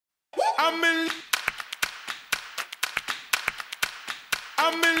I'm in,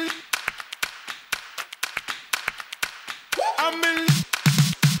 I'm in, I'm in,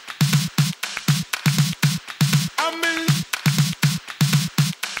 I'm in,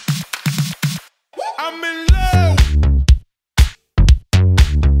 I'm in love.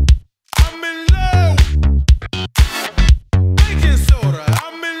 I'm in love. Baking soda.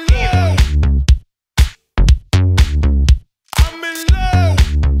 I'm in love. I'm in love.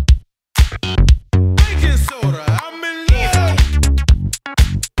 Baking soda. I'm in love.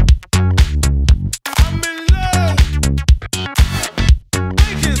 I'm in love.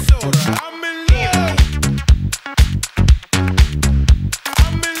 Baking soda. I'm in love.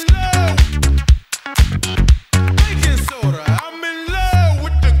 I'm in love. Baking soda. I'm in love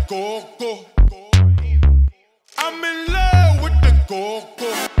with the CoCo. I'm in love with the CoCo.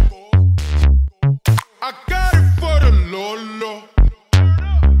 I got it for the Lolo.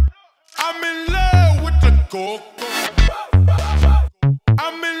 I'm in love with the CoCo.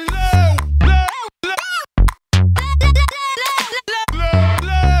 I'm in love, love, love, love,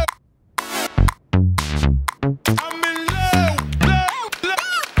 love. I'm in love, love,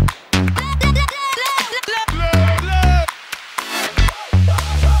 love, love, love.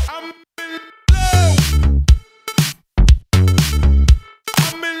 I'm in love.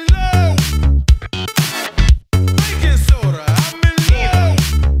 I'm in love. Baking soda. I'm in love.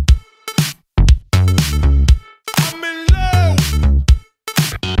 I'm in love.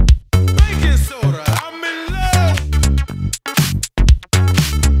 Baking soda. I'm in love.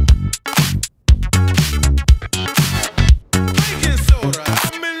 Baking soda.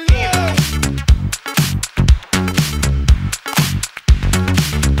 I'm in love.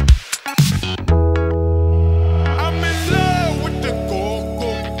 I'm in love with the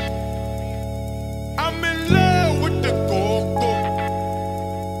CoCo. I'm in love with the CoCo.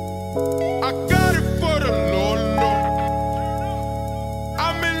 I got